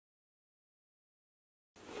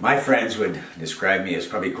My friends would describe me as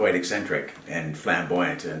probably quite eccentric and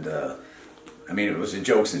flamboyant, and I mean, it was a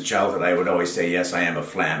joke since childhood. I would always say, yes, I am a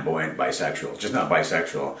flamboyant bisexual. Just not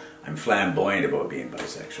bisexual. I'm flamboyant about being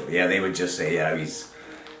bisexual. Yeah, they would just say, yeah, he's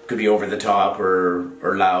could be over the top or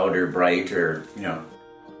loud or bright or, you know.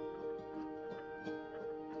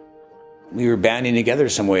 We were banding together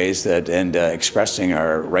some ways that and expressing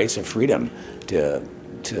our rights of freedom to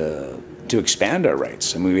expand our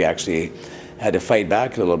rights. And we actually had to fight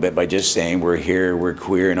back a little bit by just saying we're here, we're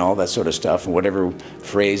queer, and all that sort of stuff, and whatever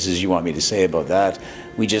phrases you want me to say about that.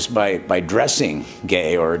 We just, by dressing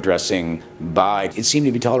gay or dressing bi, it seemed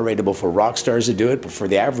to be tolerable for rock stars to do it, but for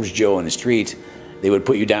the average Joe in the street, they would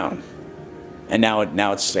put you down. And now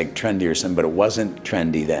it's like trendy or something, but it wasn't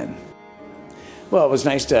trendy then. Well, it was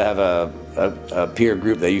nice to have a peer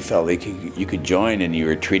group that you felt like you could join and you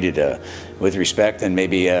were treated with respect, and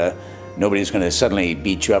maybe nobody's going to suddenly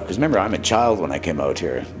beat you up. Because remember, I'm a child when I came out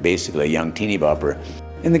here, basically a young teeny bopper.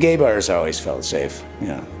 In the gay bars, I always felt safe, you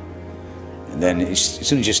know. And then as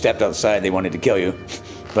soon as you stepped outside, they wanted to kill you.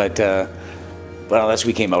 But well, unless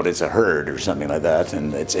we came out as a herd or something like that.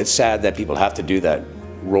 And it's sad that people have to do that,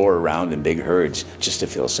 roar around in big herds just to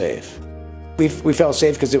feel safe. We felt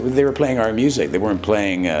safe because they were playing our music. They weren't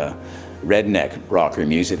playing redneck rocker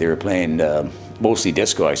music. They were playing mostly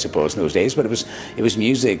disco, I suppose, in those days. But it was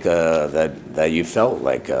music that you felt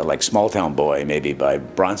like Small Town Boy, maybe by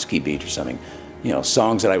Bronski Beat or something. You know,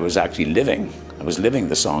 songs that I was actually living. I was living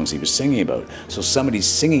the songs he was singing about. So somebody's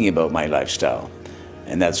singing about my lifestyle,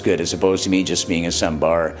 and that's good, as opposed to me just being in some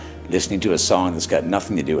bar listening to a song that's got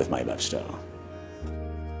nothing to do with my lifestyle.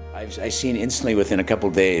 I seen instantly within a couple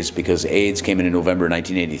of days, because AIDS came in November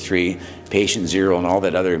 1983, Patient Zero and all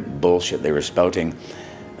that other bullshit they were spouting.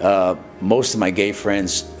 Most of my gay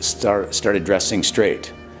friends started dressing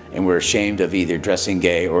straight and were ashamed of either dressing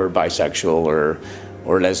gay or bisexual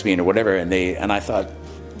or lesbian or whatever. And I thought,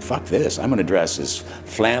 fuck this, I'm going to dress as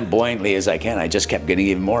flamboyantly as I can. I just kept getting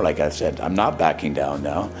even more, like I said. I'm not backing down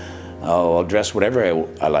now. I'll dress whatever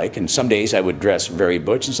I like, and some days I would dress very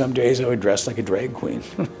butch, and some days I would dress like a drag queen.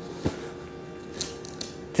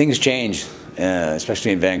 Things change,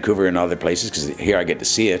 especially in Vancouver and other places, because here I get to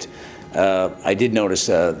see it. I did notice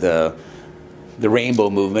the rainbow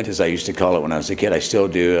movement, as I used to call it when I was a kid, I still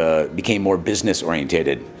do, became more business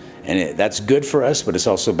orientated. And that's good for us, but it's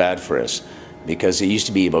also bad for us, because it used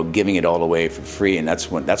to be about giving it all away for free, and that's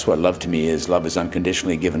what love to me is. Love is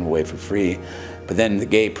unconditionally given away for free. But then the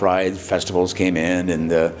gay pride festivals came in,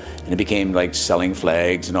 and it became like selling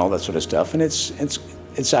flags and all that sort of stuff. And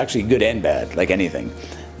it's actually good and bad, like anything.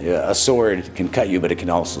 A sword can cut you, but it can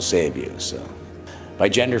also save you. So by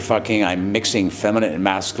gender fucking, I'm mixing feminine and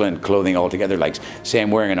masculine clothing all together. Like, say I'm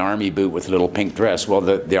wearing an army boot with a little pink dress. Well,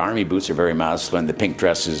 the army boots are very masculine. The pink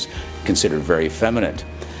dress is considered very feminine.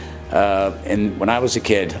 And when I was a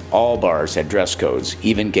kid, all bars had dress codes.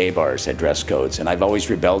 Even gay bars had dress codes, and I've always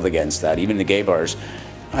rebelled against that. Even the gay bars,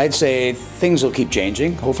 I'd say things will keep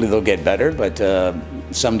changing. Hopefully they'll get better, but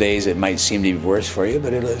some days it might seem to be worse for you,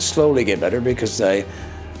 but it'll slowly get better, because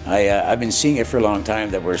I've been seeing it for a long time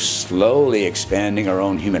that we're slowly expanding our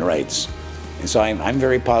own human rights. And so I'm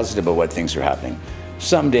very positive about what things are happening.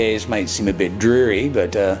 Some days might seem a bit dreary,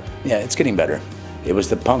 but yeah, it's getting better. It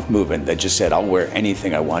was the punk movement that just said, I'll wear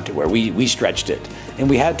anything I want to wear. We stretched it, and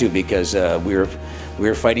we had to, because we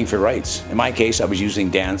were fighting for rights. In my case, I was using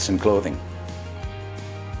dance and clothing.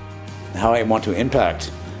 How I want to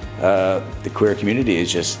impact the queer community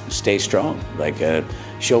is just stay strong. Like,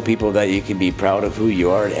 show people that you can be proud of who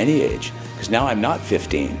you are at any age. Because now I'm not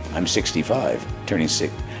 15, I'm 65, turning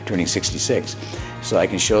 66. So I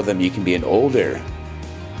can show them you can be an older,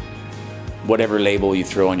 whatever label you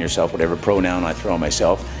throw on yourself, whatever pronoun I throw on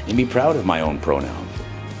myself, and be proud of my own pronoun,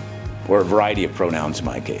 or a variety of pronouns in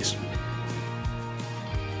my case.